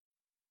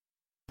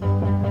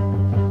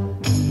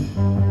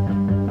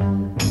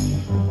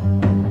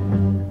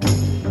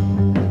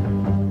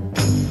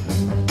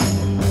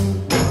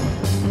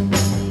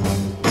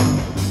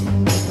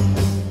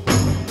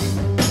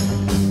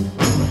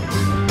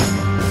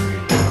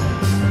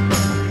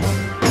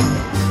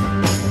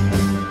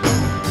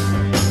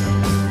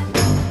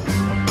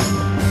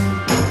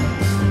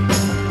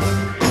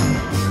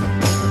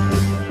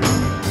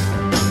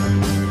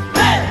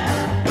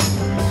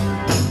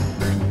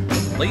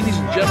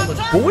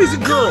gentlemen, boys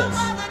and girls,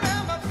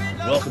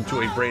 welcome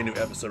to a brand new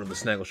episode of The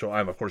Snaggle Show.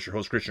 I'm, of course, your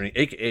host, Christian,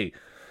 a.k.a.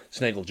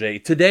 Snaggle J.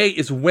 Today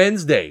is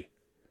Wednesday,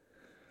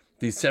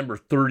 December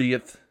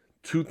 30th,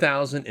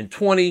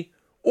 2020,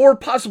 or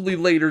possibly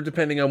later,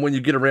 depending on when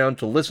you get around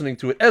to listening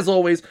to it. As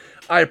always,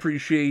 I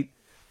appreciate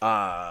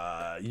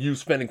you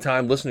spending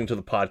time listening to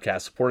the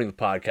podcast, supporting the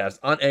podcast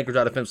on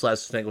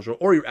anchor.fm/Snaggle Show,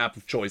 or your app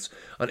of choice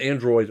on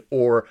Android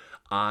or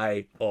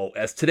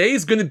iOS. Today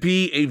is going to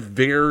be a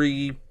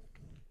very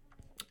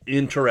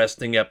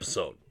interesting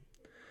episode,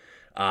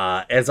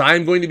 as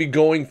I'm going to be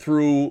going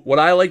through what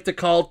I like to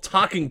call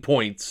talking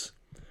points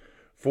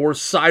for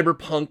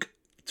Cyberpunk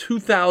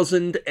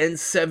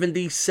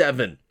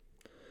 2077.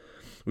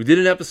 We did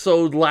an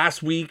episode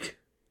last week,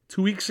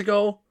 2 weeks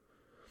ago,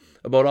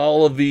 about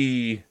all of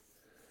the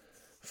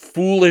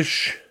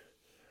foolish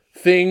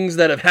things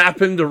that have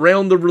happened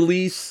around the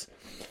release.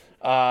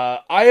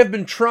 I have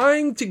been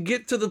trying to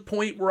get to the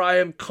point where I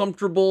am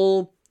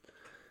comfortable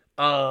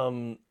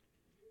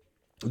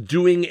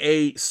doing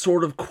a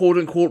sort of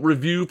quote-unquote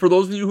review. For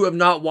those of you who have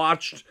not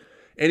watched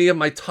any of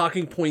my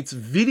talking points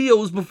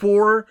videos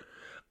before,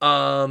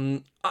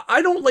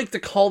 I don't like to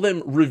call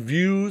them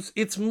reviews.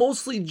 It's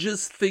mostly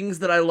just things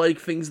that I like,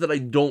 things that I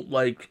don't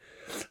like,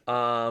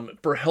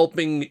 for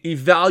helping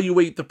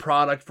evaluate the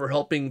product, for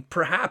helping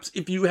perhaps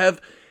if you have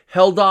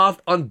held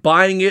off on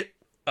buying it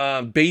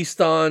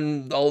based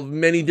on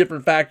many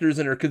different factors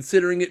and are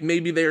considering it,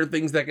 maybe there are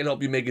things that can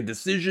help you make a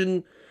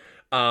decision.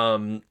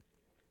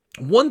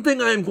 One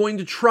thing I am going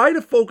to try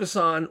to focus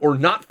on, or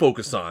not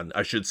focus on,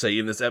 I should say,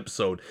 in this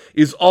episode,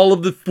 is all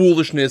of the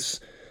foolishness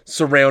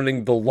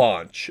surrounding the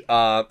launch.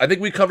 I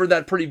think we covered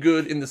that pretty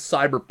good in the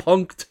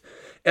Cyberpunk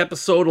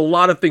episode. A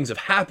lot of things have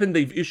happened.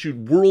 They've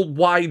issued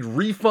worldwide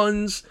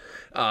refunds.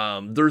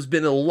 There's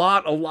been a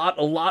lot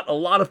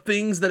of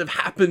things that have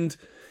happened,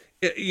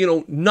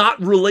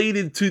 not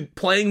related to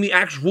playing the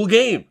actual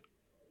game.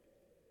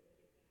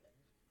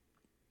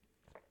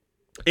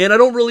 And I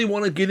don't really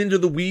want to get into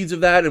the weeds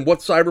of that and what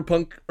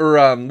Cyberpunk, or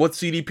what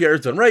CDPR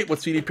has done right, what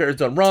CDPR has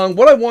done wrong.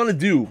 What I want to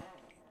do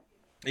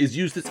is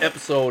use this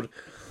episode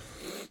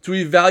to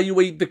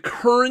evaluate the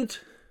current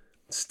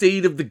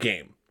state of the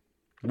game.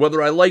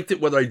 Whether I liked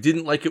it, whether I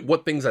didn't like it,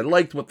 what things I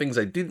liked, what things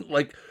I didn't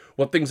like,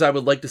 what things I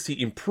would like to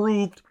see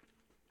improved.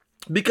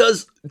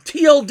 Because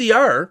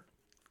TLDR,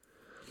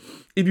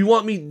 if you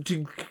want me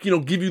to,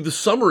 give you the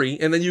summary,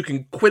 and then you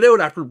can quit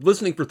out after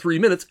listening for 3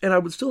 minutes, and I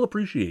would still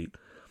appreciate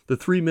the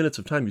 3 minutes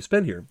of time you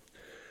spend here.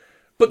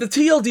 But the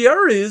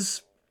TLDR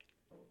is,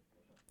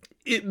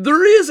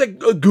 there is a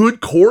good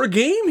core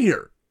game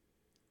here.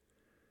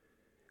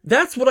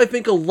 That's what I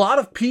think a lot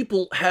of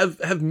people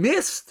have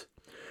missed.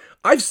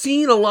 I've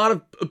seen a lot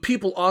of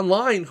people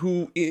online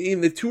who, in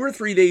the 2 or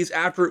 3 days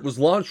after it was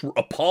launched, were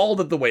appalled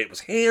at the way it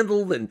was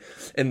handled and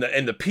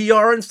the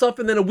PR and stuff.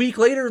 And then a week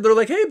later, they're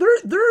like, "Hey,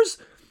 there's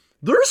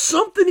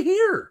something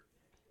here,"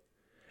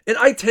 and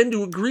I tend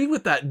to agree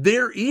with that.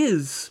 There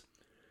is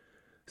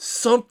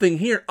something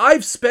here.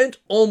 I've spent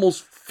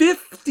almost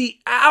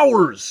 50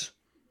 hours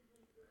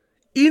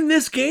in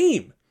this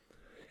game,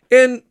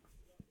 and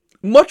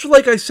much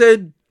like I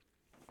said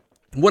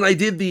when I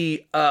did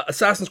the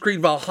Assassin's Creed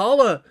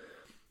Valhalla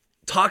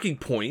talking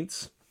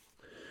points,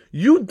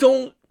 you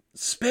don't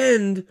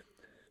spend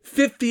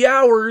 50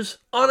 hours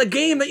on a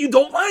game that you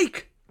don't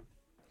like.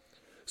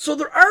 So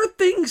there are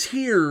things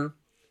here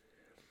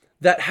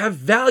that have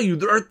value.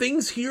 There are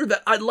things here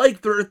that I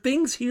like. There are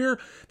things here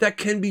that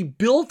can be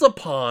built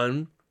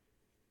upon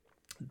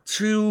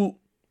to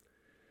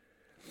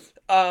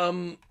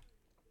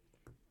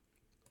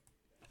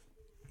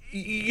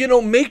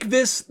make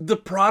this the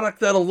product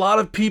that a lot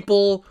of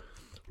people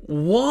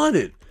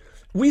wanted.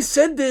 We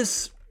said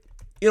this,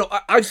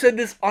 I've said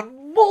this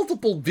on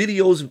multiple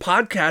videos and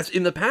podcasts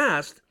in the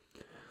past.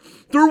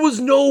 There was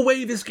no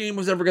way this game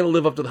was ever going to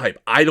live up to the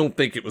hype. I don't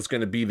think it was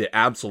going to be the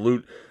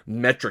absolute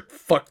metric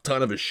fuck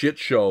ton of a shit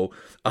show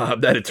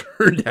that it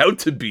turned out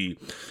to be.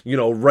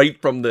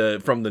 Right from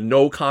the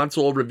no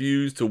console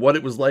reviews to what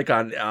it was like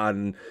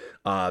on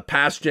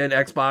past gen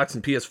Xbox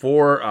and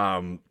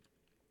PS4.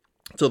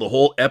 To the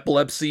whole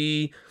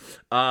epilepsy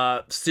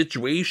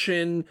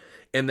situation,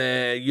 and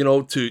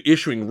then, to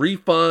issuing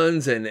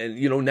refunds, and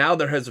now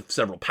there has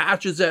several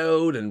patches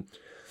out, and,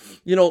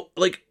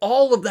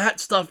 all of that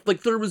stuff.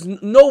 There was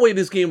no way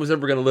this game was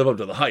ever going to live up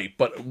to the hype,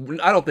 but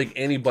I don't think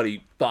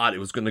anybody thought it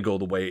was going to go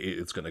the way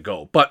it's going to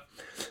go. But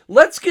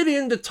let's get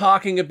into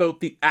talking about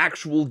the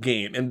actual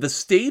game and the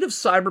state of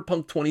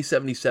Cyberpunk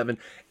 2077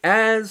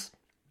 as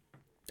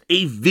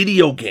a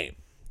video game.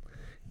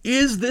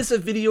 Is this a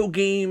video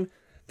game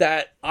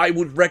that I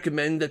would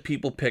recommend that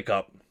people pick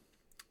up?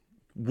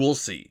 We'll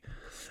see.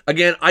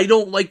 Again, I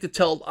don't like to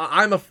tell.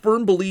 I'm a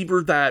firm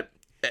believer that,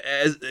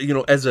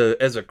 as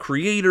a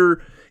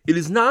creator, it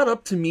is not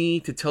up to me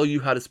to tell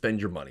you how to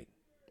spend your money.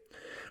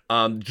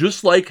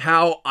 Just like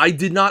how I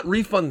did not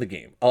refund the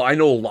game. I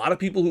know a lot of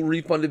people who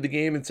refunded the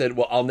game and said,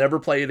 well, I'll never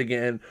play it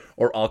again,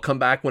 or I'll come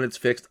back when it's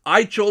fixed.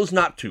 I chose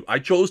not to. I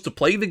chose to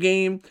play the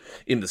game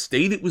in the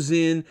state it was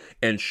in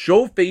and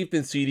show faith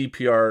in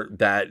CDPR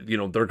that,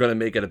 they're going to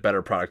make it a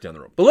better product down the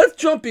road. But let's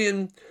jump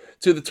in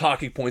to the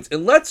talking points,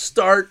 and let's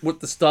start with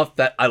the stuff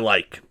that I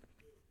like.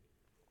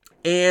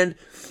 And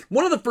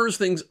one of the first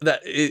things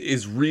that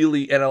is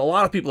really, and a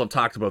lot of people have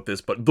talked about this,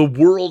 but the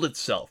world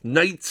itself,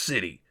 Night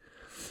City,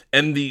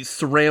 and the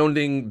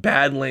surrounding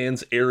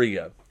Badlands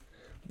area.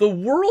 The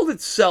world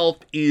itself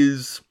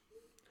is,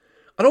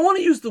 I don't want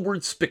to use the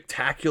word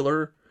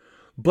spectacular,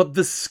 but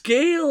the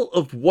scale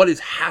of what is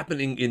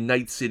happening in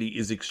Night City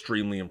is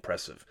extremely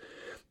impressive.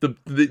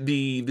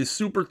 The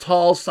super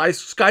tall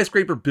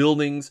skyscraper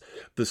buildings,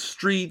 the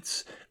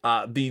streets,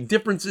 the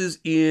differences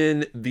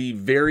in the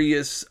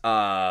various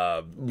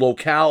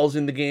locales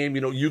in the game.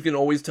 You can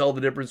always tell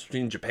the difference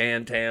between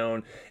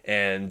Japantown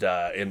and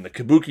in the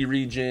Kabuki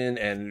region.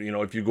 And,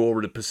 if you go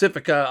over to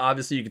Pacifica,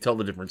 obviously you can tell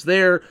the difference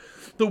there.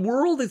 The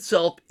world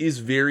itself is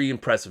very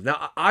impressive.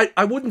 Now,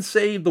 I wouldn't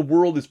say the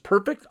world is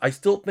perfect. I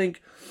still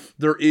think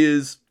there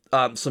is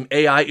some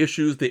AI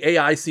issues. The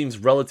AI seems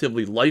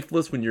relatively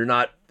lifeless when you're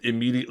not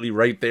immediately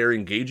right there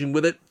engaging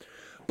with it.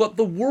 But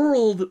the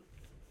world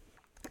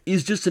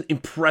is just an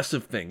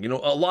impressive thing. A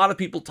lot of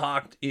people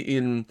talked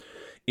in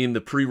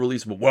the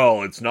pre-release, but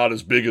well, it's not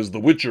as big as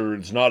The Witcher,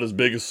 it's not as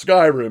big as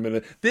Skyrim,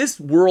 and this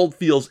world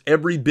feels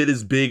every bit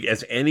as big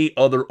as any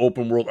other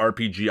open world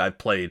RPG I've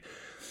played,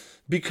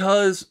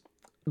 because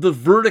the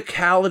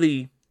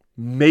verticality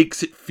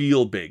makes it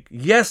feel big.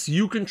 Yes,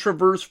 you can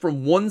traverse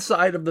from one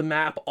side of the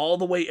map all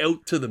the way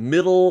out to the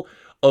middle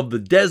of the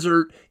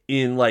desert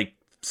in like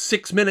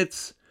 6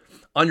 minutes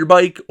on your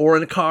bike or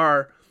in a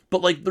car,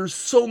 but there's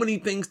so many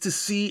things to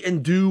see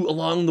and do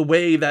along the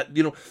way that,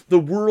 the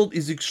world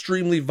is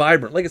extremely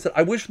vibrant. Like I said,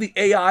 I wish the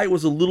AI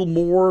was a little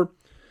more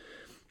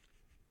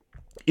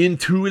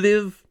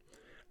intuitive.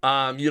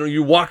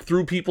 You walk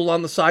through people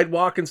on the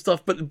sidewalk and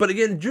stuff, but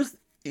again, just,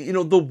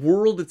 the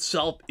world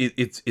itself,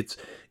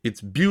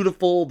 it's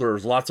beautiful.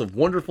 There's lots of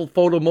wonderful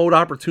photo mode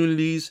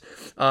opportunities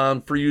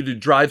for you to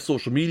drive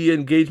social media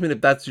engagement if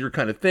that's your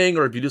kind of thing,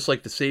 or if you just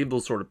like to save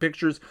those sort of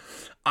pictures.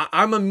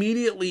 I'm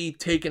immediately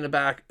taken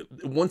aback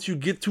once you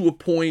get to a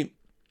point.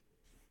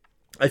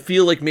 I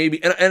feel like maybe,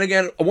 and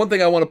again, one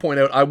thing I want to point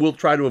out, I will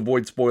try to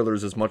avoid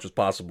spoilers as much as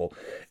possible.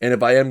 And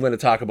if I am going to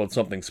talk about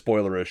something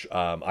spoilerish,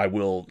 I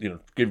will,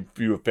 give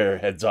you a fair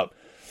heads up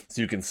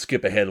so you can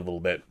skip ahead a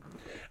little bit.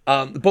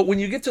 But when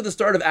you get to the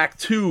start of Act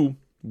 2,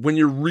 when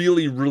you're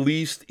really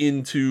released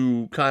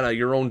into kind of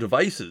your own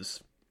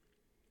devices,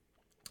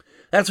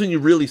 that's when you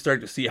really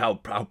start to see how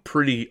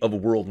pretty of a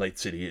world Night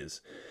City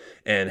is,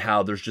 and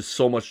how there's just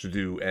so much to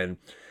do. And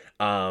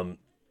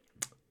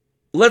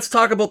let's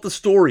talk about the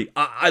story.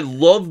 I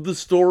love the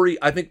story.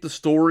 I think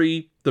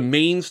the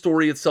main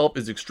story itself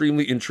is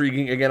extremely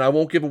intriguing. Again, I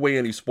won't give away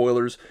any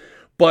spoilers,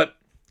 but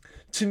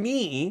to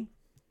me,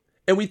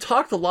 and we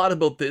talked a lot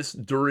about this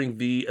during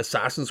the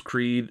Assassin's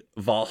Creed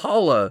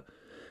Valhalla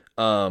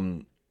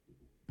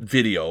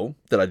video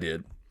that I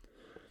did,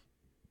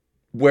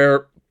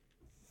 where,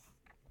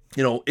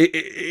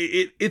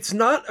 it's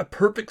not a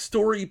perfect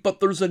story, but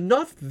there's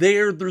enough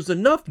there. There's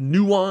enough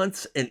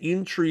nuance and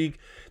intrigue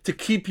to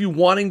keep you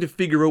wanting to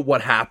figure out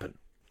what happened.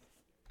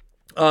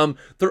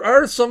 There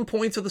are some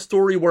points of the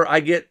story where I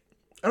don't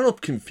know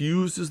if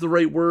confused is the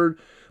right word,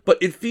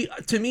 but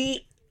to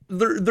me,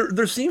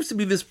 there seems to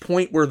be this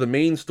point where the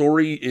main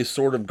story is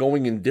sort of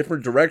going in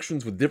different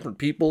directions with different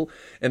people,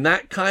 and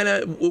that kind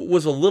of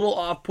was a little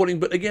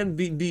off-putting. But again,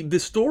 the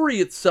story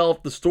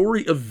itself, the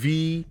story of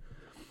V,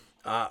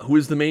 who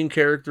is the main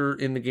character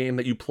in the game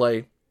that you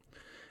play,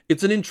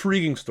 it's an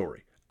intriguing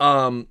story.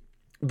 The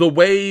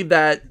way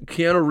that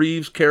Keanu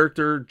Reeves'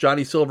 character,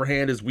 Johnny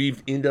Silverhand, is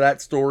weaved into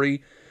that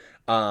story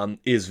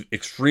is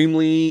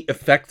extremely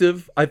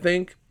effective, I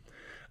think.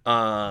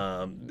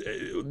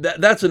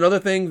 That's another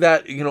thing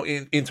that,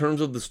 in terms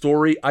of the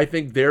story, I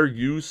think their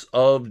use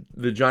of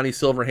the Johnny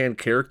Silverhand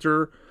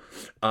character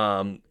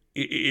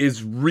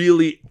is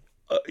really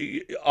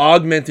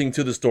augmenting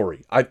to the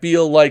story. I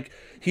feel like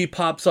he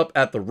pops up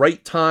at the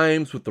right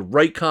times with the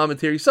right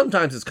commentary.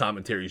 Sometimes his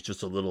commentary is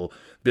just a little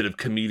bit of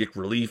comedic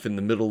relief in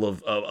the middle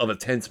of a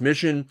tense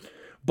mission.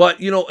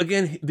 But,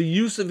 again, the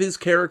use of his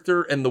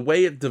character and the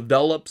way it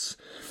develops,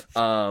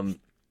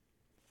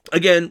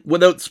 again,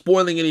 without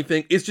spoiling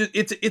anything, it's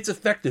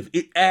effective.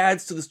 It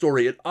adds to the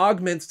story. It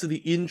augments to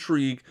the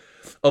intrigue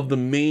of the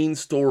main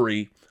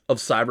story of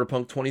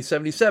Cyberpunk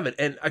 2077.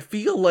 And I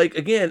feel like,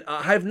 again,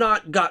 I have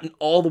not gotten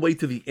all the way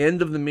to the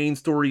end of the main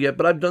story yet,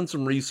 but I've done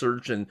some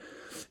research and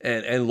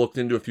looked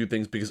into a few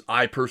things because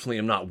I personally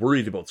am not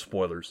worried about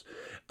spoilers.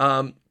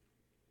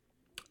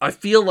 I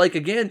feel like,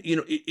 again,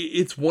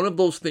 it's one of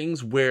those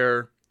things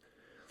where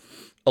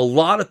a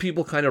lot of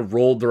people kind of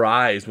rolled their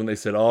eyes when they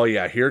said, oh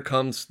yeah, here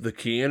comes the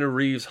Keanu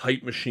Reeves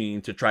hype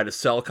machine to try to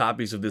sell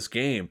copies of this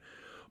game.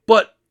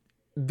 But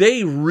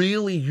they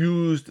really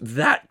used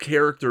that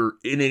character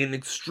in an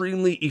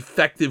extremely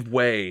effective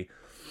way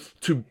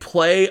to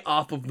play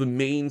off of the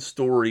main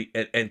story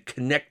and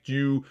connect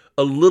you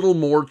a little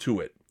more to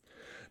it.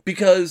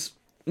 Because,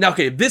 now,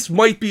 okay, this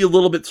might be a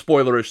little bit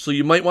spoilerish, so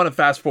you might want to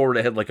fast forward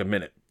ahead like a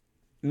minute.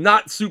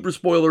 Not super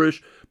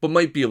spoilerish, but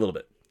might be a little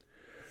bit.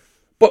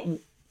 But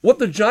what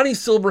the Johnny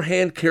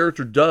Silverhand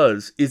character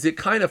does is it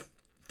kind of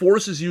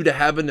forces you to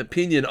have an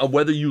opinion on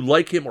whether you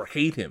like him or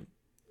hate him.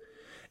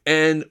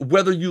 And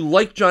whether you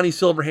like Johnny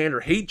Silverhand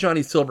or hate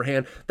Johnny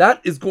Silverhand, that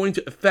is going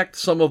to affect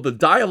some of the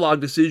dialogue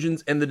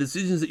decisions and the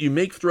decisions that you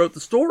make throughout the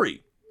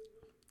story.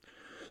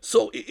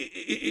 So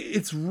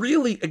it's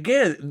really,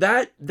 again,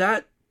 that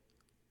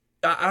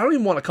I don't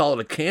even want to call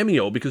it a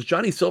cameo, because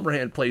Johnny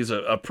Silverhand plays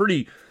a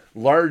pretty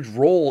large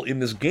role in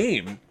this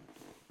game.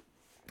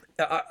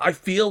 I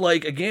feel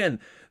like, again,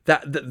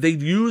 that they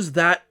use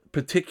that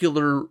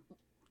particular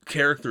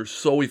character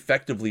so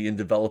effectively in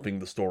developing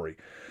the story.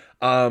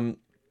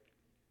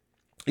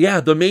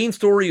 Yeah, the main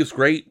story is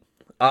great.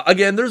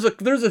 Again, there's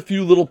a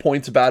few little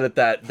points about it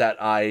that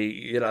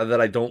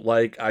I don't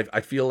like.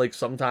 I feel like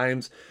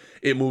sometimes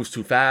it moves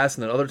too fast,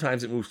 and then other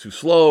times it moves too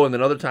slow, and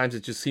then other times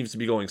it just seems to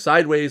be going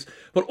sideways.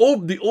 But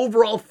the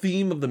overall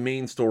theme of the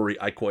main story,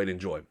 I quite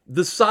enjoy.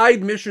 The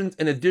side missions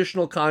and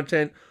additional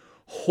content,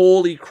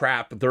 holy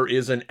crap, there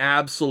is an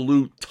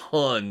absolute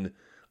ton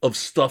of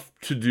stuff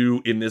to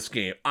do in this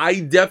game. I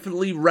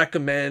definitely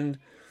recommend,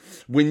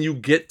 when you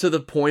get to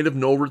the point of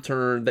no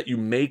return, that you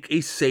make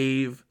a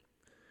save.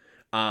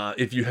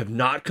 If you have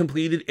not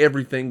completed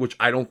everything, which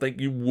I don't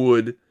think you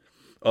would,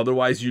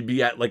 otherwise you'd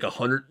be at like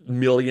 100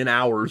 million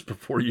hours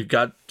before you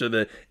got to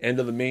the end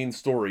of the main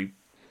story.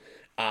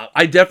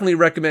 I definitely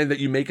recommend that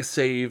you make a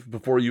save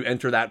before you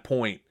enter that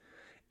point.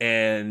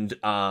 And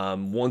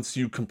once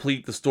you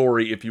complete the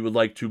story, if you would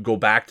like to go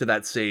back to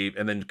that save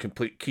and then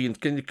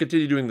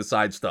continue doing the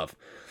side stuff,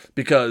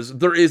 because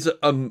there is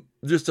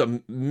just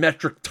a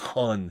metric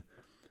ton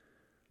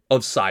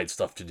of side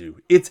stuff to do.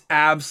 It's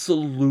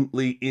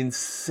absolutely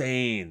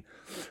insane.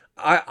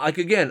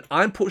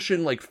 I'm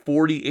pushing like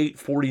 48,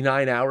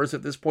 49 hours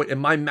at this point,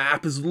 and my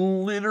map is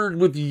littered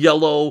with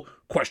yellow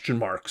question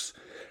marks.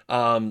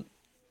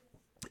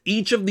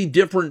 Each of the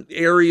different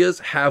areas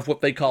have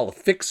what they call a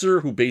fixer,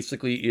 who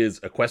basically is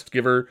a quest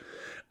giver.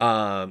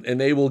 And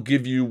they will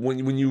give you,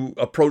 when you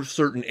approach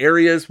certain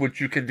areas,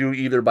 which you can do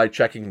either by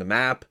checking the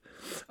map,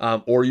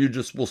 or you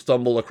just will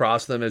stumble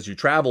across them as you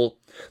travel,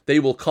 they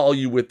will call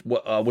you with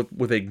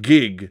a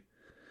gig.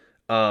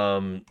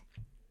 And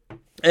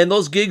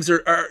those gigs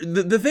are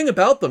the thing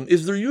about them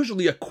is they're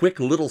usually a quick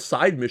little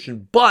side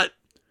mission, but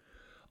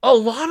a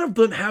lot of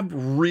them have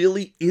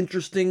really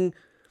interesting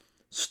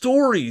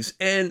stories,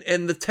 and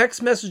the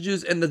text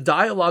messages and the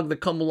dialogue that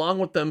come along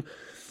with them.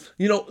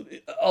 You know,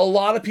 a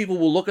lot of people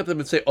will look at them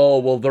and say, oh,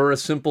 well, they're a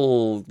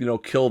simple,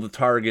 kill the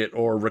target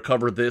or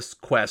recover this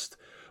quest.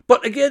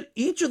 But again,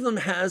 each of them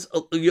has,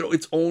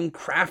 its own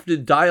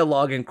crafted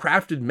dialogue and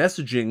crafted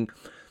messaging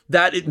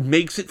that it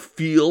makes it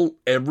feel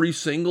every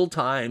single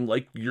time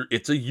like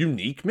it's a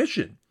unique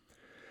mission.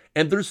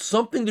 And there's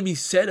something to be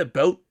said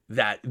about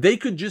that. They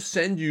could just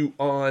send you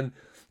on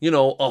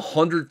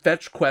 100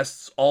 fetch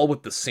quests, all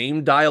with the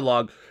same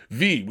dialogue.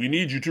 V, we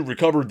need you to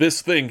recover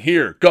this thing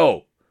here.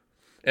 Go.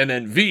 And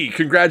then V,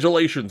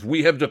 congratulations,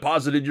 we have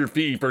deposited your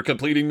fee for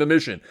completing the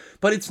mission.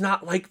 But it's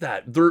not like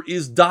that. There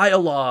is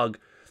dialogue,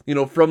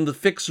 from the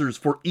fixers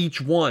for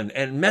each one,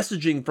 and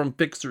messaging from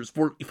fixers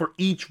for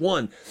each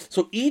one.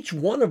 So each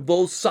one of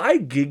those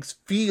side gigs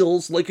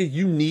feels like a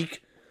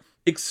unique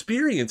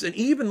experience. And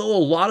even though a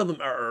lot of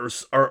them are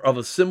of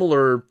a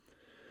similar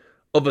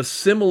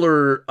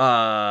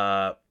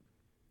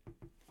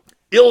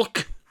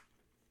ilk,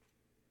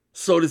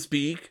 so to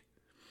speak,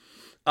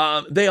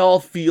 they all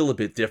feel a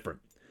bit different.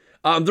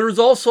 There's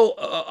also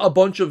a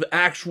bunch of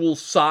actual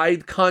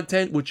side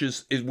content, which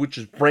is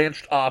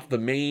branched off the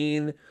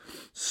main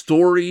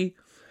story.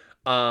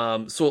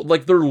 So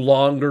like they're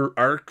longer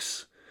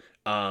arcs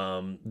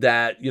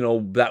that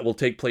will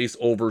take place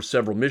over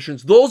several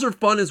missions. Those are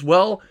fun as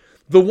well.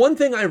 The one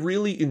thing I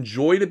really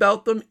enjoyed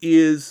about them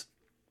is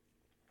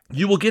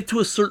you will get to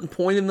a certain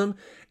point in them,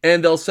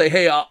 and they'll say,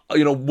 hey,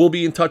 we'll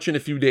be in touch in a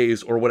few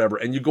days or whatever.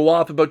 And you go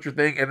off about your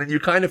thing, and then you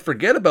kind of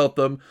forget about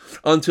them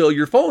until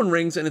your phone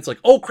rings, and it's like,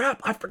 oh crap,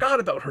 I forgot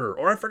about her,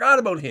 or I forgot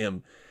about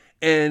him.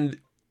 And,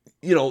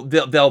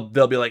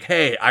 they'll be like,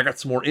 hey, I got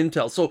some more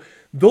intel. So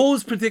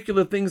those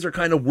particular things are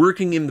kind of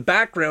working in the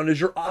background as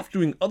you're off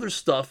doing other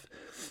stuff.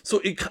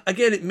 So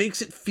it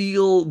makes it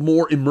feel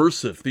more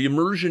immersive. The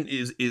immersion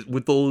is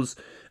with those,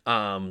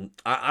 I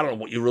don't know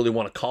what you really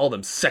want to call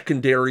them,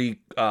 secondary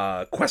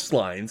quest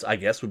lines, I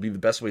guess would be the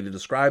best way to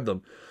describe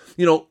them.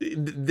 They're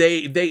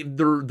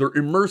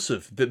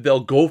immersive. They'll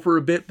go for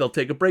a bit, they'll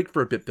take a break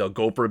for a bit, they'll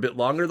go for a bit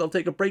longer, they'll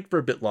take a break for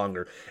a bit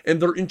longer, and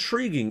they're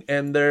intriguing,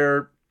 and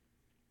they're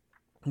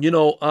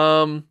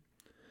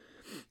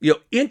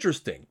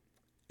interesting.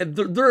 And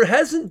there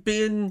hasn't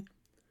been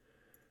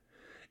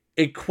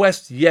a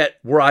quest yet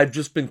where I've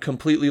just been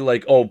completely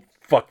like, oh,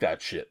 fuck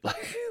that shit.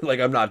 Like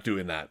I'm not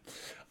doing that.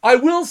 I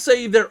will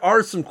say there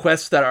are some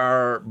quests that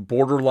are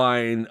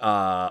borderline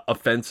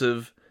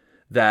offensive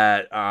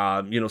that,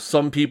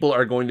 some people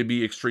are going to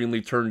be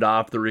extremely turned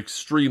off. They're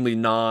extremely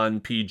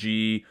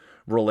non-PG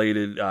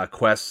related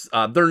quests.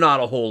 There are not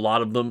a whole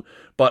lot of them,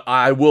 but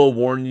I will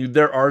warn you,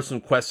 there are some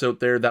quests out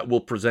there that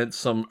will present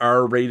some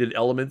R-rated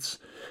elements,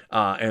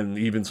 and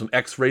even some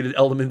X-rated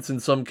elements in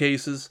some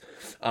cases.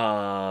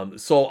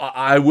 So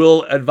I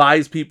will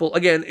advise people,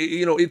 again,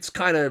 it's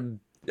kind of,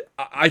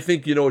 I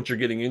think you know what you're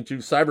getting into.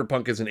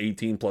 Cyberpunk is an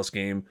 18 plus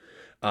game.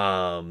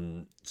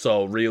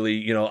 So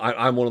really,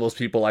 I'm one of those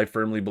people. I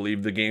firmly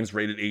believe the game's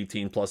rated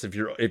 18 plus. If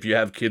you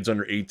have kids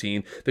under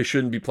 18, they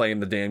shouldn't be playing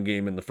the damn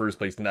game in the first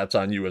place, and that's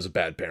on you as a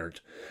bad parent.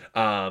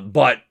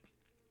 But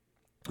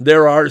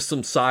there are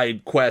some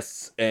side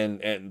quests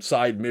and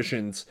side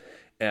missions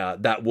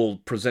that will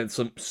present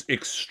some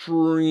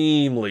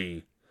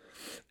extremely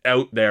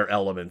out there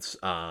elements.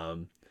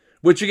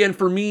 Which again,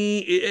 for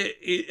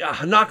me,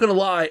 I'm not gonna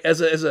lie,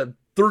 as a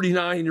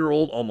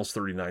 39-year-old, almost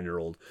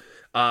 39-year-old.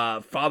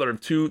 Father of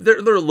two, they're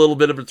a little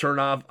bit of a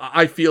turnoff.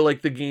 I feel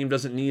like the game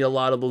doesn't need a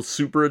lot of those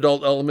super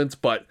adult elements,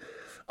 but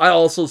I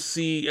also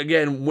see,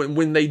 again,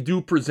 when they do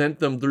present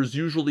them, there's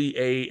usually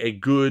a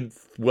good,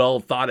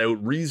 well thought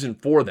out reason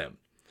for them.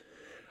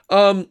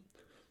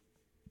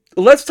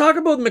 Let's talk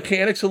about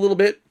mechanics a little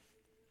bit.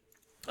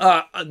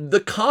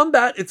 The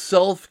combat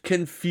itself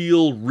can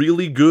feel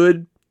really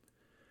good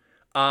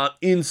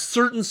in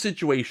certain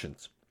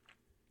situations.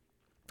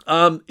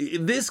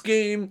 This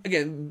game,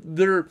 again,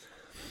 there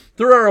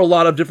are a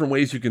lot of different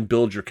ways you can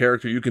build your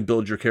character. You can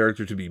build your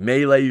character to be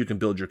melee. You can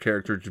build your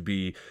character to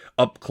be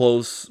up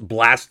close,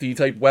 blasty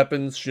type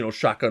weapons,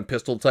 shotgun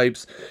pistol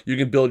types. You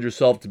can build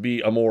yourself to be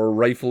a more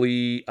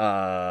rifly,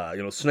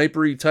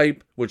 snipery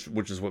type,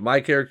 which is what my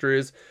character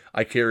is.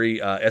 I carry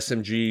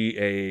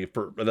SMG,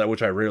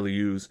 which I rarely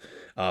use,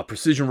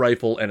 precision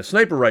rifle, and a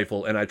sniper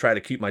rifle, and I try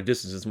to keep my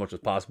distance as much as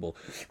possible.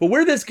 But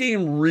where this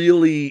game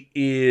really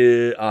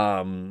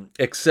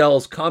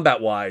excels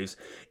combat-wise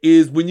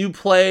is when you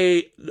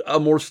play a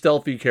more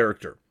stealthy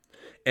character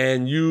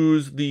and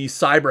use the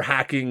cyber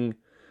hacking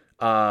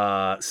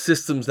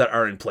systems that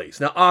are in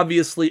place. Now,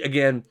 obviously,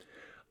 again,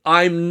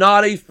 I'm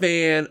not a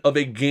fan of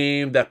a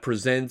game that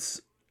presents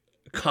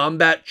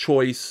combat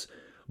choice,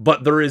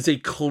 but there is a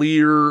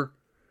clear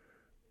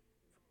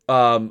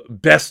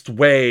best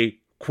way,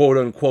 quote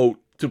unquote,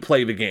 to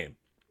play the game.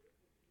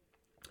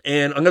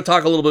 And I'm going to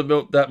talk a little bit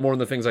about that more in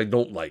the things I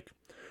don't like.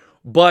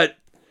 But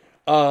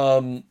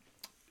again,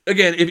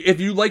 if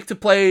you like to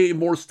play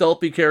more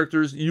stealthy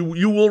characters, you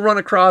will run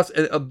across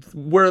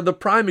where the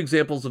prime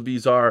examples of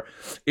these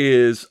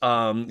is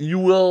you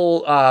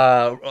will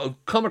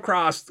come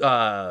across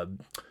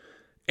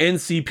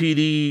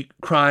NCPD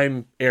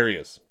crime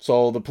areas.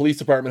 So the police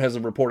department has a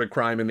reported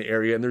crime in the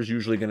area, and there's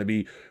usually going to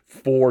be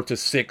 4 to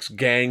 6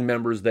 gang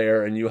members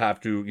there, and you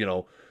have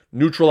to,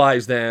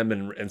 neutralize them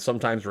and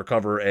sometimes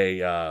recover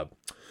a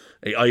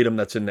item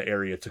that's in the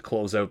area to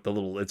close out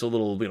it's a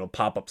little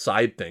pop-up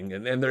side thing.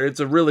 And it's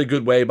a really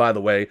good way, by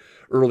the way,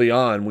 early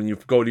on when you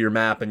go to your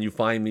map and you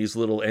find these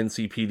little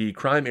NCPD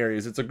crime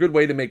areas, it's a good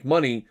way to make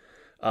money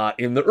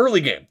in the early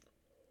game.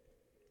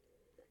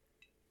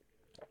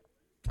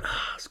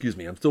 Excuse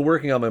me, I'm still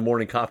working on my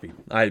morning coffee.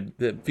 I'm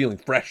feeling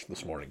fresh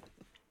this morning.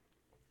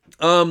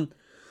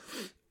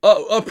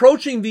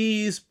 Approaching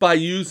these by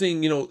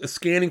using,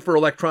 scanning for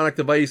electronic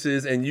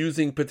devices and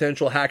using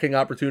potential hacking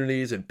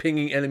opportunities and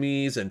pinging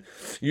enemies and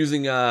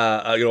using,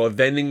 a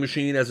vending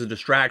machine as a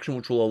distraction,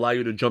 which will allow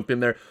you to jump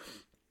in there.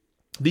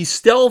 The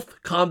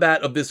stealth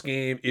combat of this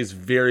game is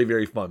very,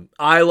 very fun.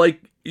 I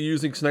like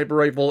using sniper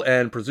rifle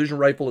and precision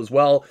rifle as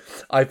well.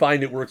 I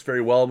find it works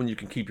very well when you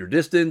can keep your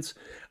distance.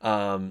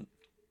 To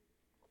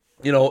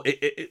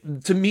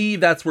me,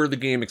 that's where the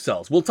game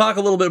excels. We'll talk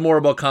a little bit more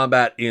about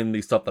combat in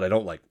the stuff that I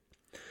don't like.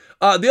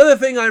 The other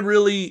thing I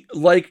really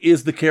like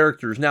is the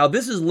characters. Now,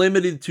 this is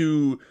limited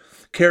to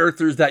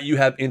characters that you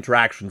have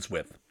interactions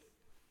with,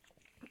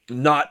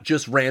 not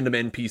just random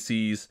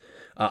NPCs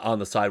on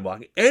the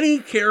sidewalk. Any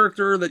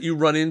character that you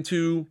run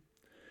into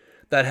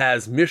that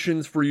has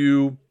missions for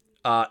you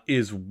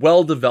is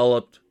well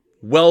developed,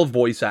 well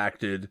voice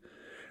acted.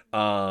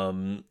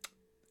 Again,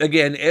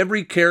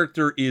 every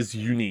character is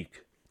unique.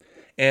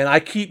 And I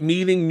keep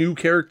meeting new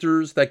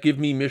characters that give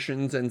me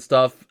missions and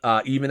stuff,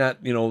 even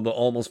at, the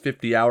almost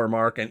 50-hour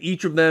mark. And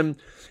each of them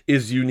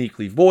is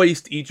uniquely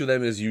voiced. Each of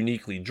them is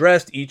uniquely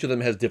dressed. Each of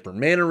them has different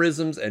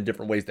mannerisms and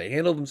different ways they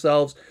handle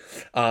themselves.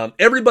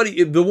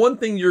 The one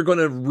thing you're going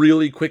to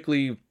really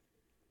quickly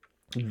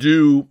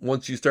do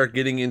once you start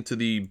getting into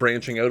the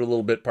branching out a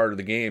little bit part of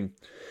the game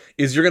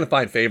is you're going to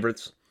find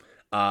favorites.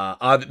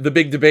 The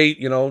big debate,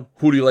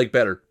 who do you like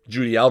better,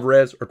 Judy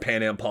Alvarez or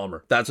Panam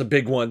Palmer? That's a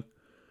big one.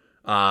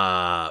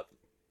 I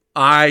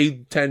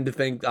tend to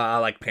think I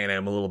like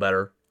Panam a little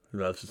better.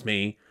 That's just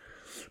me.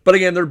 But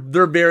again,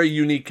 they're very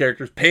unique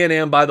characters.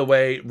 Panam, by the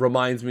way,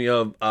 reminds me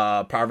of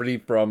Parvati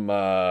from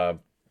Outer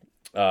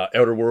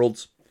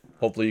Worlds.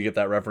 Hopefully you get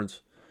that reference.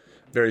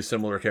 Very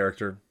similar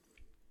character.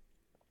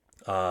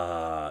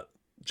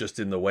 Just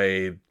in the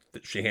way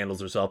that she handles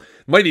herself.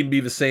 Might even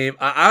be the same.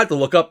 I have to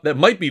look up. That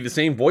might be the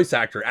same voice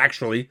actor,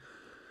 actually.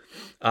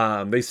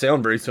 They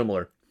sound very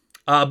similar.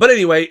 But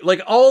anyway,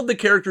 like all of the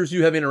characters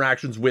you have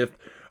interactions with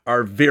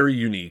are very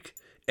unique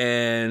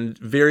and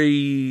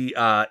very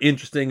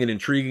interesting and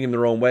intriguing in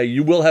their own way.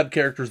 You will have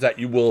characters that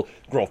you will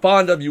grow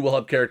fond of. You will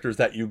have characters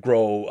that you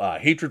grow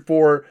hatred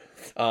for.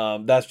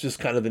 That's just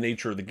kind of the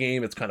nature of the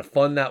game. It's kind of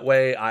fun that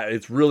way.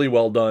 It's really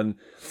well done.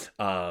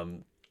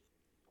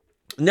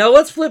 Now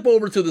let's flip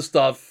over to the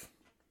stuff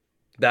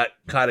that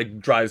kind of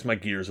drives my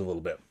gears a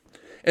little bit.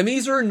 And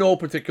these are in no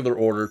particular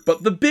order,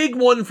 but the big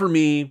one for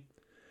me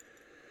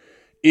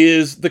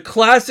is the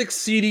classic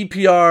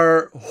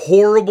CDPR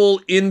horrible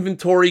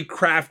inventory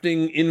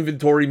crafting,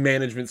 inventory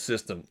management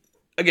system.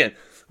 Again,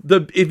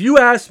 if you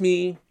ask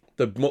me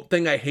the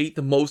thing I hate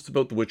the most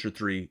about The Witcher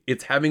 3,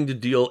 it's having to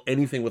deal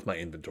anything with my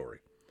inventory.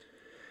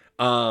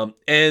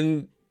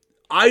 And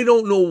I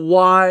don't know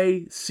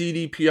why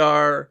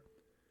CDPR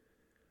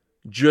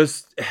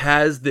just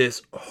has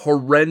this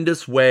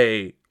horrendous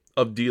way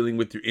of dealing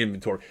with your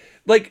inventory.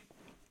 Like,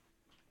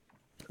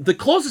 the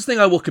closest thing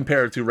I will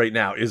compare it to right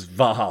now is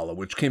Valhalla,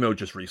 which came out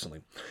just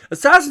recently.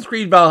 Assassin's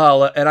Creed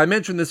Valhalla, and I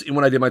mentioned this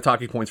when I did my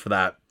talking points for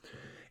that,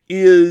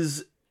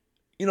 is,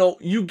 you know,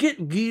 you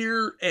get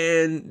gear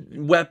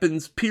and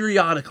weapons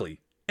periodically.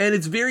 And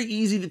it's very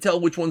easy to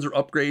tell which ones are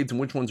upgrades and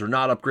which ones are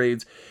not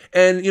upgrades.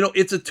 And, you know,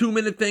 it's a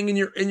 2-minute thing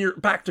and you're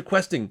back to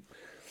questing.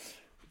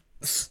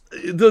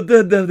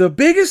 The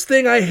biggest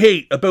thing I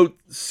hate about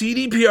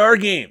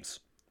CDPR games,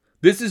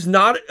 this is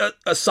not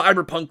a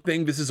Cyberpunk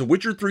thing, this is a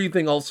Witcher 3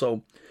 thing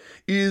also,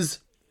 is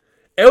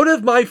out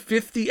of my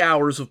 50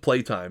 hours of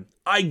playtime,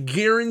 I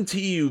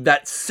guarantee you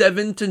that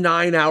 7 to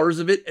 9 hours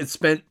of it is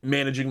spent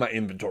managing my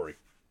inventory.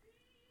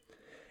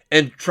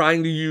 And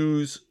trying to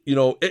use, you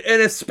know,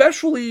 and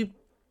especially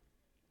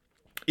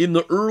in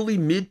the early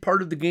mid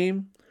part of the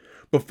game,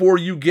 before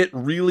you get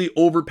really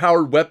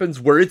overpowered weapons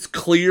where it's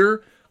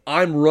clear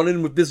I'm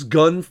running with this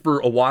gun for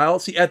a while.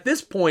 See, at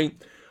this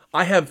point,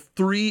 I have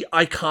 3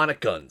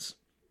 iconic guns.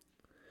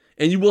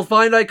 And you will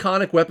find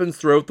iconic weapons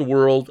throughout the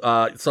world.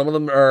 Most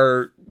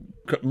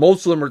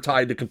of them are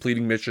tied to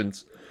completing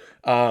missions.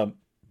 And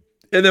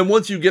then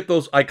once you get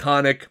those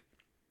iconic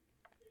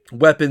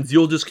weapons,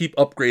 you'll just keep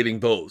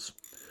upgrading those.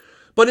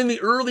 But in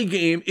the early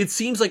game, it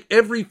seems like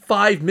every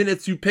 5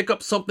 minutes you pick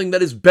up something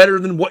that is better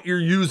than what you're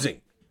using.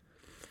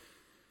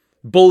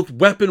 Both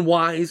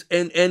weapon-wise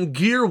and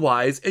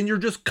gear-wise. And you're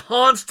just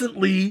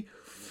constantly,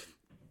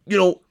 you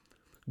know,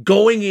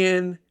 going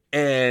in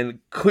and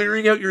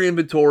clearing out your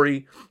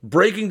inventory,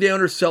 breaking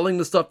down or selling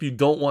the stuff you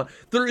don't want.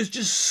 There is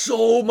just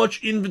so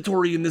much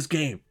inventory in this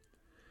game.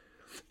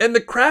 And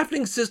the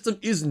crafting system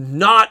is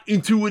not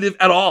intuitive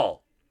at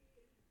all.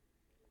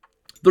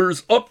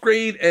 There's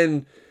upgrade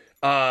and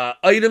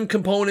item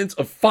components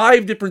of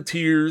 5 different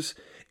tiers.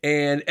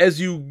 And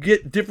as you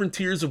get different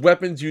tiers of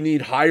weapons, you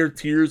need higher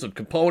tiers of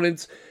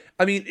components.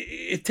 I mean,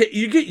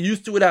 you get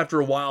used to it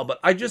after a while, but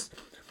I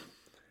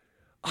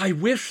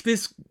wish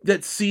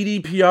that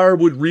CDPR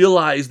would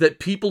realize that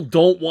people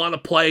don't want to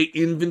play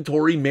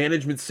inventory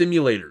management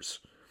simulators.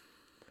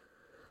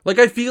 Like,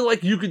 I feel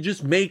like you could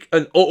just make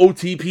an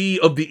OOTP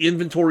of the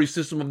inventory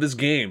system of this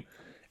game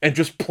and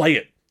just play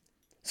it.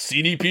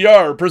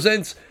 CDPR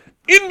presents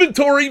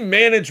Inventory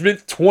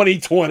Management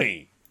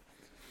 2020.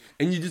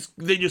 And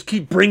they just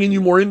keep bringing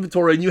you more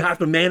inventory and you have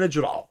to manage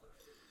it all.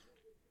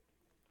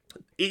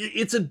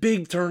 It's a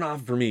big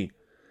turnoff for me.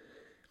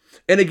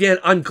 And again,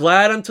 I'm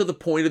glad I'm to the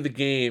point of the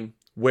game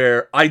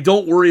where I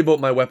don't worry about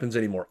my weapons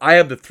anymore. I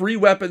have the 3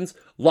 weapons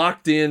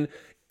locked in.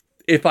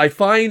 If I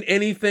find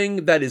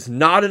anything that is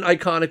not an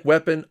iconic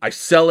weapon, I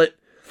sell it.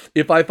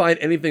 If I find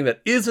anything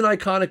that is an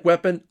iconic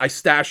weapon, I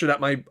stash it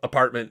at my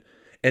apartment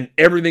and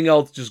everything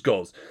else just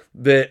goes.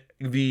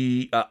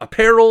 The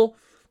apparel,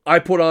 I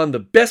put on the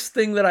best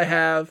thing that I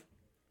have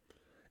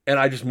and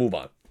I just move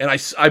on. And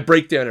I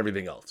break down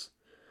everything else.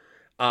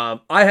 I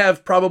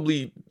have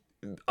probably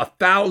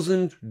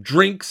 1,000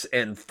 drinks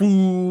and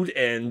food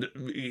and,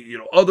 you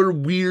know, other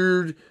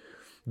weird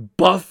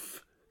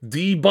buff,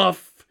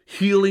 debuff,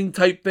 healing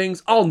type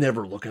things. I'll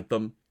never look at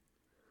them.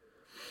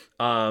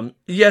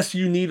 Yes,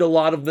 you need a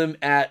lot of them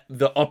at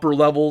the upper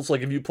levels.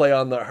 Like if you play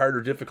on the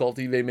harder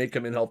difficulty, they may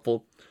come in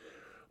helpful.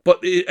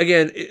 But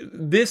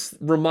this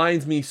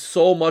reminds me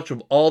so much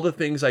of all the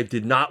things I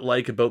did not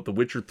like about The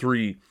Witcher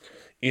 3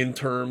 in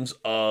terms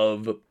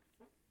of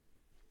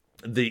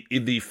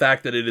the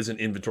fact that it is an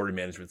inventory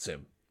management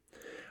sim.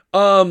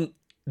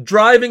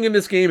 Driving in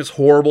this game is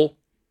horrible.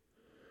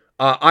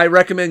 I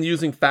recommend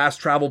using fast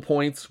travel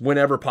points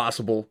whenever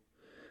possible.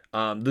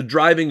 The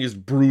driving is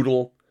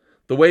brutal.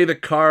 The way the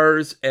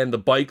cars and the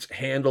bikes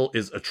handle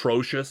is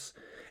atrocious.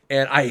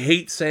 And I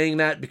hate saying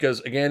that because,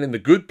 again, in the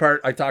good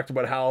part, I talked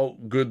about how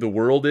good the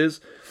world is.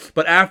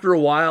 But after a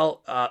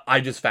while, I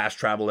just fast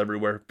travel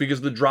everywhere because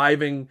the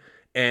driving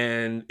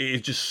and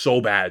is just so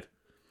bad.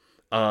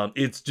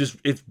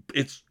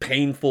 It's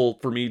painful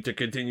for me to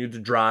continue to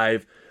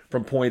drive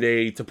from point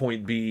A to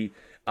point B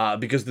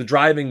because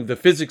the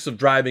physics of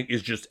driving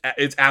is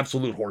it's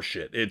absolute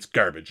horseshit. It's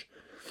garbage.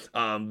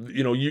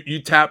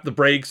 You tap the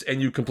brakes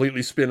and you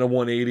completely spin a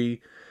 180.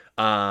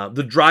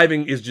 The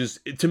driving is just,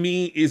 to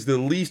me, is the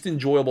least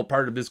enjoyable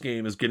part of this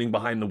game, is getting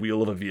behind the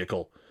wheel of a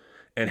vehicle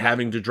and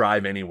having to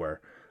drive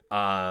anywhere.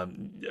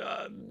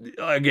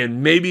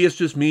 Again, maybe it's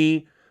just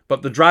me,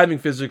 but the driving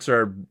physics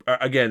are,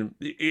 again,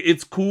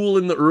 it's cool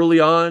in the early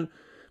on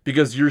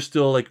because you're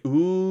still like,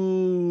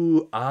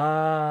 ooh,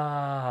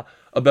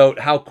 about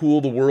how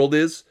cool the world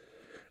is.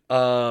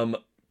 But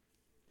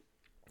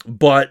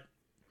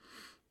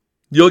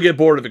you'll get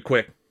bored of it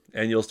quick,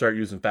 and you'll start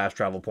using fast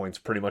travel points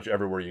pretty much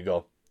everywhere you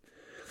go.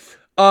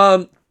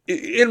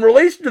 In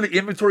relation to the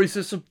inventory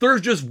system,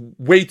 there's just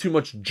way too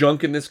much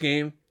junk in this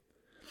game.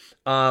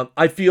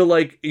 I feel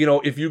like,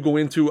 if you go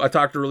into, I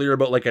talked earlier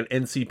about like an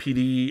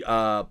NCPD,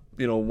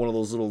 one of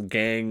those little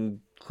gang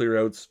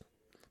clearouts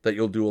that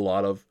you'll do a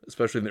lot of,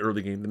 especially in the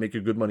early game. They make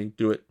you good money.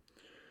 Do it.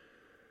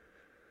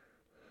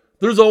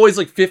 There's always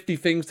like 50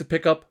 things to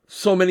pick up.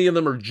 So many of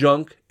them are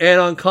junk.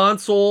 And on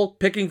console,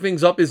 picking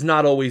things up is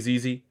not always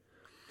easy.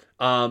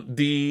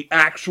 The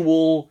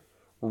actual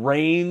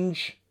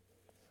range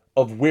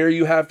of where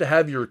you have to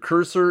have your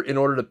cursor in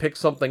order to pick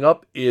something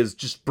up is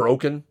just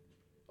broken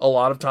a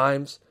lot of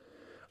times.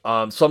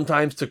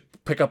 Sometimes to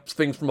pick up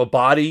things from a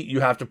body, you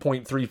have to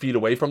point 3 feet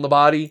away from the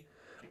body.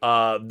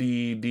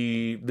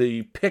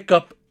 The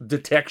pickup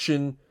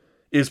detection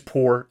is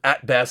poor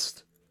at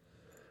best.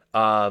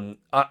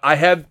 I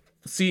have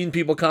seen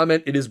people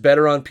comment it is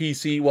better on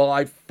PC. Well,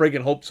 I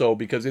friggin' hope so,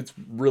 because it's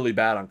really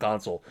bad on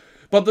console.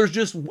 But there's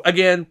just,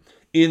 again,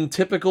 in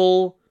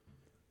typical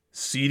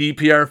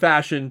CDPR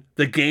fashion,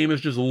 the game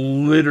is just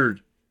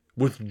littered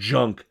with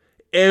junk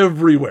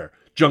everywhere.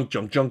 Junk.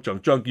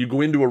 You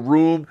go into a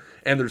room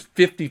and there's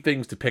 50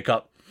 things to pick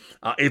up.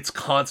 It's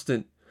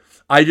constant.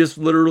 I just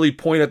literally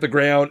point at the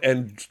ground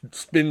and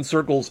spin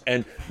circles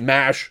and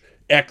mash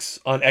X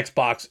on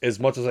Xbox as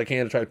much as I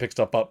can to try to pick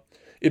stuff up.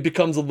 It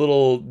becomes a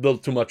little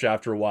too much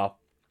after a while.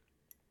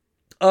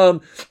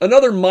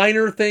 Another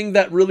minor thing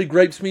that really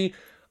gripes me,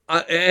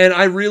 and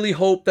I really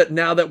hope that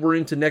now that we're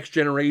into next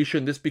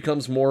generation, this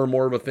becomes more and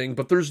more of a thing,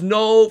 but there's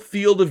no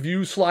field of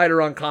view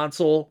slider on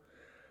console.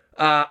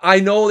 I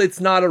know it's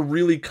not a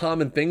really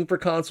common thing for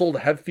console to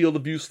have field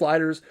of view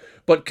sliders,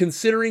 but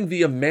considering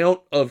the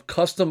amount of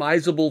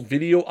customizable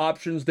video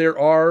options there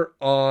are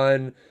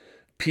on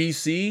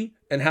PC,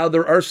 and how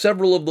there are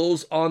several of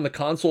those on the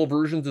console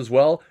versions as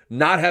well,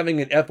 not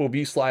having an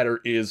FOV slider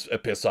is a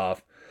piss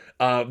off.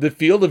 The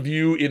field of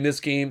view in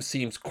this game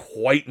seems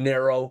quite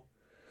narrow.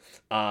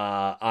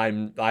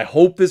 I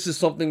hope this is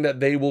something that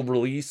they will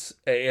release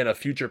in a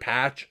future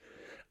patch.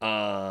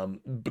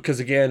 Because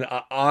again,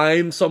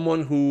 I'm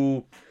someone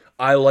who,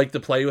 I like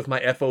to play with my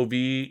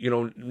FOV,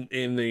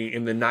 in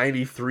the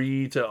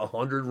 93 to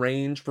 100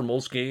 range for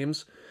most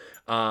games.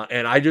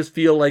 And I just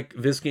feel like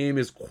this game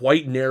is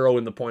quite narrow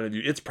in the point of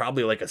view. It's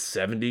probably like a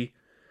 70,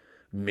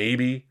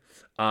 maybe.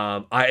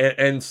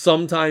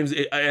 Sometimes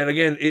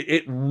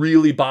it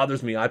really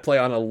bothers me. I play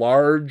on a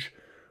large,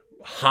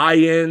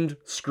 high-end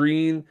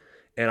screen,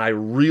 and I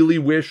really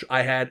wish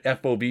I had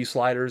FOV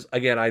sliders.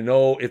 Again, I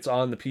know it's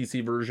on the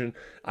PC version.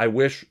 I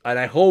wish, and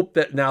I hope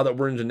that now that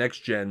we're into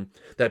next gen,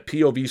 that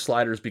POV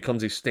sliders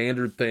becomes a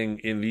standard thing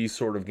in these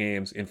sort of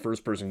games, in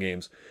first-person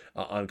games,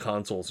 on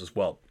consoles as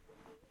well.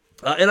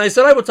 And I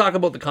said I would talk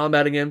about the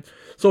combat again.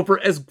 So for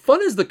as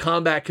fun as the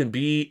combat can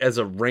be as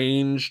a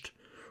ranged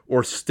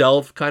or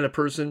stealth kind of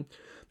person,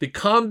 the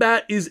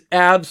combat is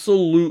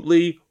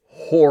absolutely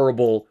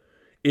horrible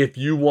if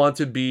you want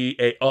to be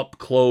a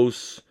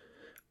up-close,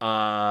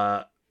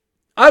 I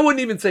wouldn't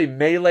even say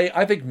melee.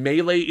 I think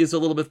melee is a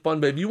little bit fun,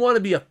 but if you want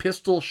to be a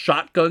pistol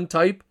shotgun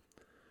type,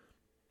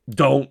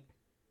 don't.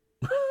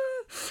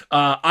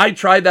 I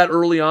tried that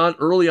early on.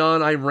 Early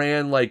on, I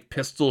ran like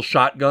pistol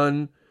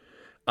shotgun,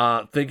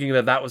 thinking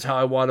that was how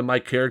I wanted my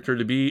character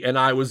to be, and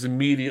I was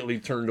immediately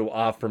turned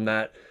off from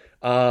that.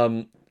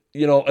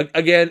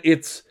 Again,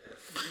 it's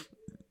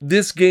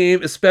this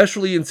game,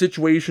 especially in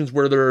situations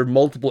where there are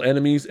multiple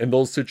enemies, and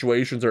those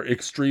situations are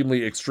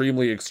extremely,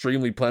 extremely,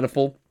 extremely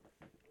plentiful.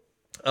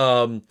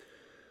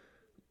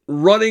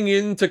 Running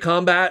into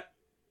combat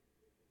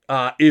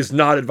is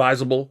not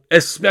advisable,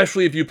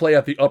 especially if you play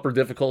at the upper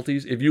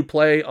difficulties. If you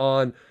play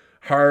on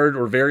hard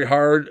or very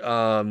hard,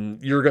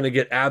 you're going to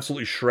get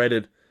absolutely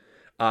shredded.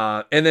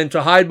 And then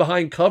to hide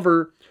behind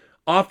cover,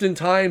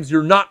 oftentimes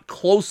you're not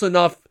close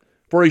enough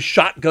for a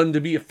shotgun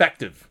to be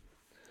effective.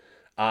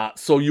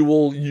 So you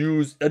will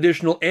use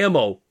additional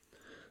ammo,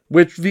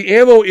 which the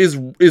ammo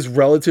is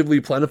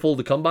relatively plentiful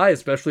to come by,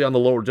 especially on the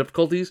lower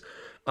difficulties.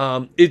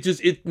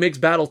 It makes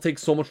battles take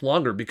so much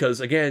longer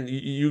because, again,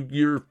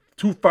 you're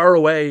too far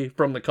away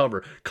from the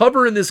cover.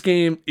 Cover in this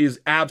game is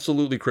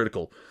absolutely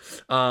critical.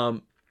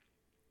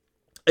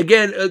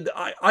 Again,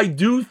 I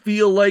do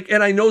feel like,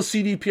 and I know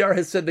CDPR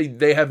has said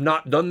they have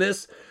not done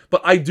this,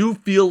 but I do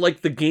feel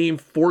like the game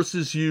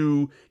forces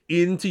you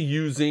into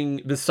using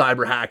the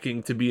cyber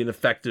hacking to be an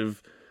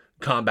effective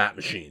combat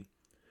machine.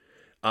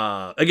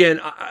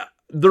 Again,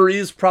 there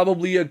is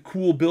probably a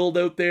cool build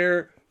out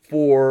there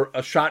for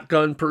a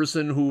shotgun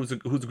person who's a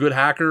good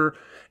hacker,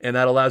 and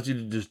that allows you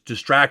to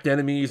distract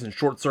enemies and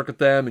short circuit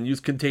them and use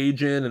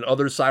contagion and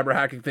other cyber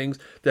hacking things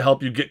to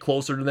help you get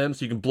closer to them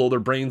so you can blow their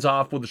brains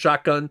off with a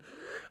shotgun.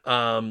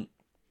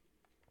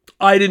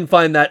 I didn't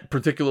find that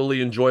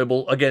particularly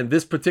enjoyable. Again,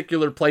 this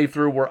particular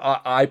playthrough where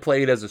I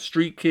played as a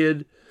street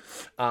kid,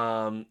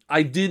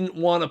 I didn't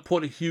want to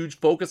put a huge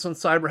focus on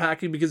cyber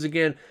hacking because,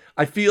 again,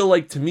 I feel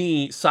like, to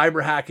me,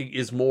 cyber hacking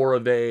is more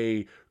of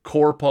a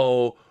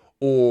corpo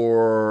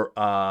or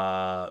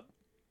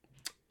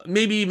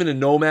maybe even a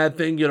nomad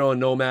thing, a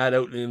nomad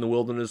out in the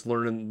wilderness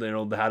learning,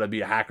 how to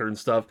be a hacker and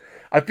stuff.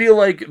 I feel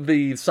like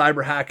the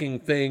cyber hacking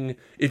thing,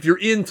 if you're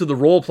into the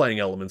role-playing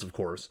elements, of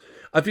course,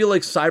 I feel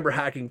like cyber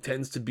hacking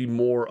tends to be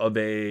more of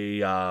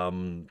a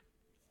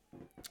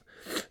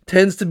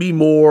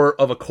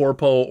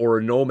corpo or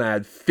a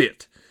nomad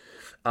fit.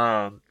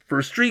 For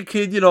a street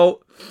kid, it's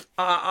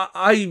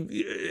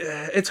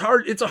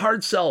a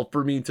hard sell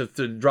for me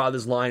to draw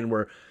this line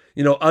where,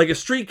 like a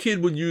street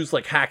kid would use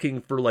like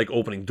hacking for like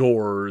opening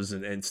doors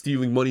and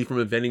stealing money from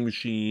a vending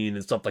machine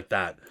and stuff like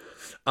that.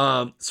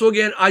 So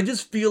again, I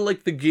just feel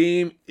like the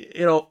game,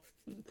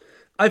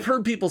 I've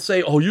heard people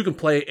say, oh, you can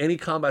play any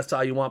combat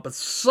style you want, but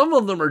some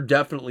of them are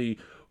definitely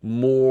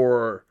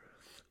more,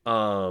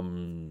 I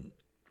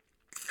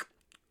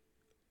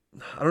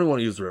don't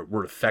want to use the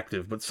word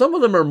effective, but some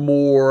of them are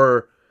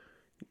more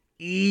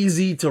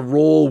easy to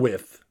roll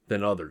with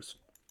than others.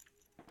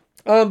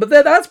 But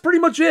that's pretty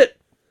much it.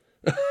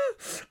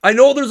 I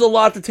know there's a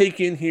lot to take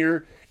in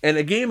here, and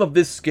a game of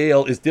this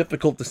scale is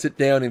difficult to sit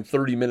down in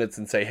 30 minutes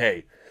and say,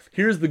 hey,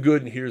 here's the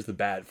good and here's the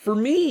bad. For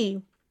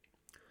me,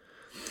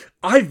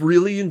 I've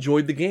really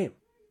enjoyed the game.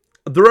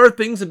 There are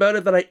things about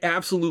it that I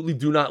absolutely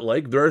do not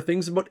like. There are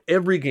things about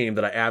every game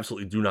that I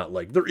absolutely do not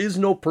like. There is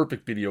no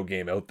perfect video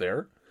game out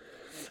there.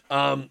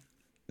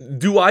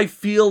 Do I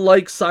feel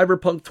like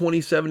Cyberpunk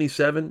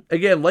 2077?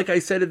 Again, like I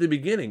said at the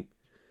beginning,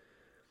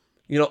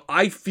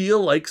 I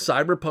feel like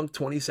Cyberpunk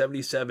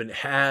 2077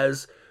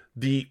 has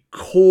the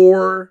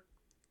core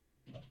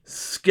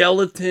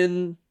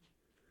skeleton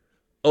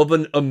of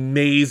an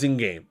amazing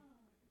game.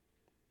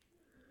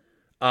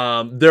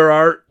 There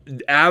are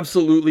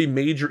absolutely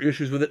major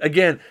issues with it.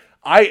 Again,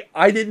 I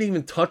didn't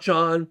even touch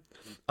on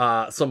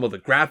some of the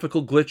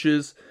graphical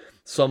glitches,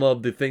 some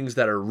of the things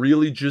that are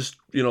really just,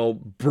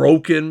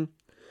 broken.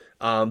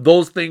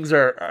 Those things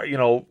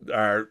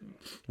are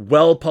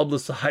well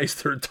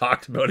publicized. They're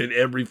talked about in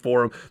every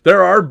forum.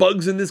 There are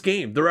bugs in this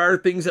game. There are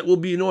things that will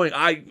be annoying.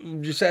 I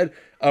just had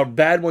a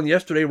bad one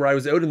yesterday where I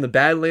was out in the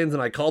Badlands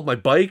and I called my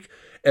bike,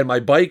 and my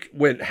bike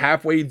went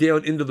halfway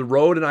down into the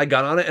road and I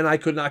got on it and I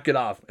could not get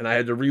off. And I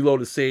had to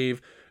reload a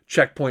save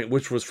checkpoint,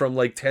 which was from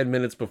like 10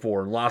 minutes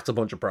before, and lost a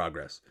bunch of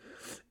progress.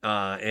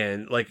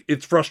 And like,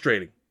 it's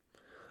frustrating.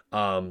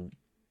 To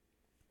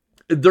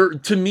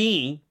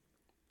me,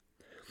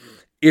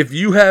 if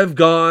you have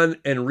gone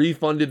and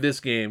refunded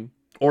this game,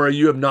 or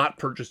you have not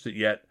purchased it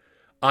yet,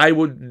 I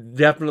would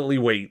definitely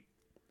wait.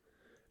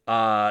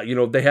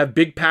 They have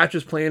big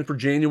patches planned for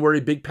January,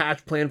 big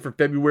patch planned for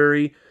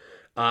February,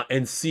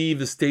 and see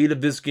the state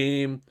of this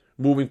game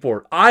moving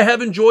forward. I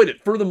have enjoyed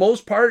it. For the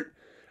most part,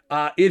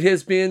 it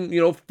has been,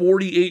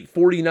 48,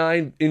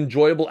 49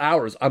 enjoyable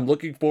hours. I'm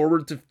looking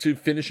forward to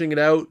finishing it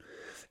out.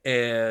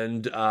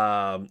 And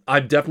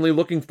I'm definitely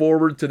looking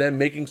forward to them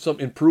making some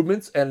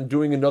improvements and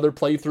doing another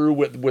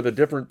playthrough with a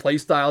different play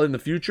style in the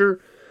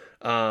future.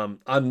 To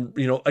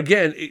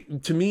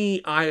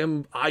me,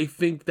 I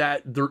think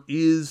that there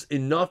is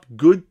enough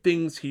good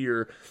things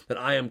here that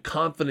I am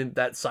confident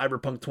that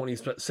Cyberpunk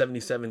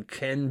 2077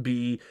 can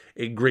be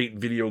a great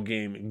video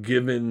game,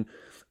 given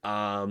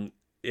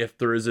if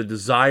there is a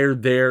desire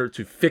there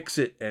to fix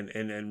it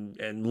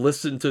and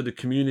listen to the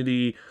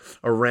community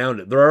around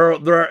it. There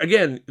are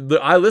again,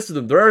 I listen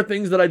to them. There are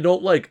things that I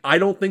don't like. I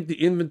don't think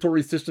the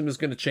inventory system is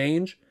going to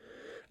change.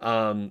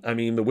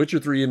 The Witcher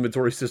 3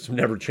 inventory system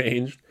never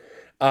changed.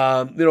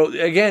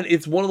 Again,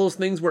 it's one of those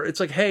things where it's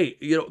like, hey,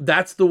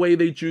 that's the way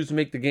they choose to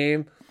make the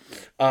game.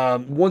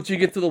 Once you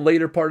get to the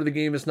later part of the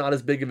game, it's not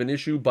as big of an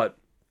issue, but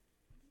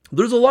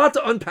there's a lot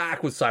to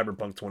unpack with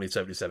Cyberpunk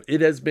 2077.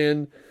 It has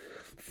been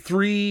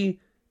 3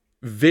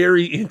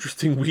 very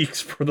interesting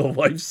weeks for the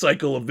life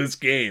cycle of this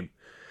game.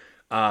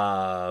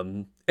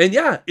 And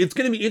yeah, it's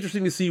going to be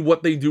interesting to see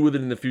what they do with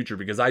it in the future,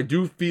 because I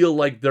do feel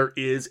like there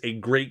is a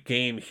great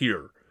game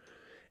here.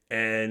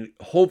 And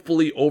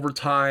hopefully over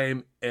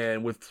time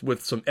and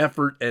with some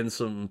effort and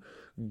some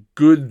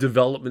good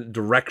development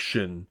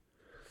direction,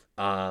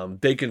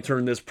 they can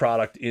turn this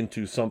product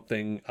into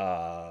something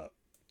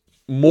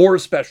more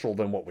special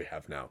than what we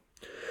have now.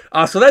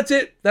 So that's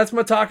it. That's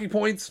my talking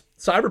points.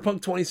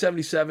 Cyberpunk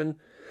 2077.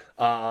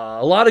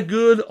 A lot of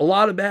good, a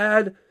lot of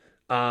bad.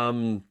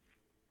 Again,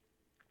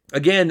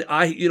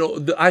 I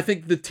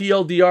think the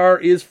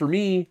TLDR is, for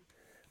me,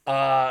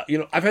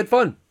 I've had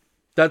fun.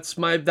 That's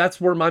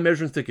where my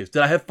measuring stick is.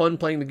 Did I have fun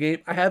playing the game?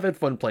 I have had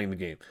fun playing the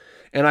game.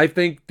 And I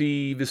think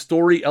the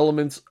story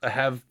elements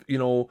have,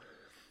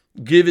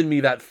 given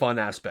me that fun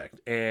aspect.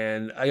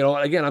 And,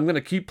 again, I'm going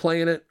to keep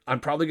playing it. I'm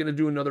probably going to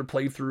do another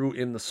playthrough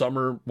in the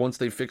summer once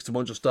they fixed a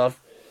bunch of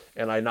stuff.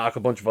 and I knock a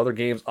bunch of other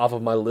games off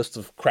of my list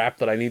of crap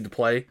that I need to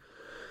play.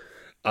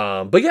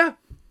 But yeah,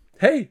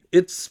 hey,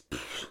 it's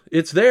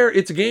there.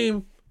 It's a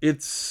game.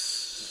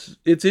 It's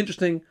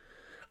interesting.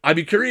 I'd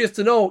be curious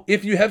to know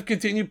if you have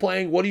continued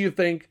playing. What do you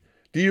think?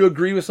 Do you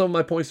agree with some of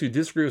my points? Do you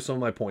disagree with some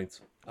of my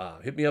points?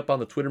 Hit me up on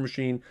the Twitter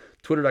machine,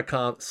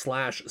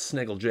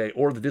 twitter.com/SnaggleJ,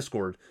 or the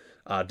Discord,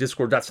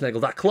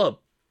 discord.snaggle.club.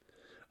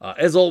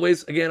 As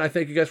always, again, I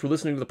thank you guys for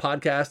listening to the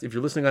podcast. If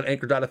you're listening on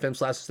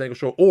anchor.fm/Snaggle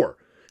Show or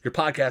your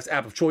podcast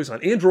app of choice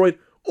on Android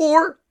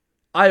or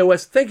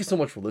iOS, thank you so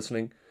much for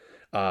listening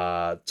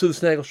to the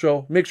Snaggle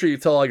Show. Make sure you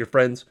tell all your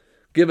friends.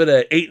 Give it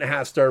an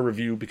 8.5-star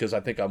review because I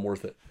think I'm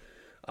worth it.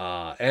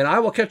 And I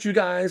will catch you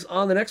guys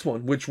on the next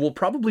one, which will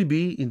probably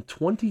be in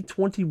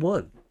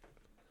 2021.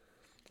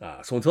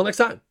 So until next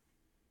time,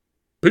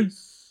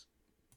 peace.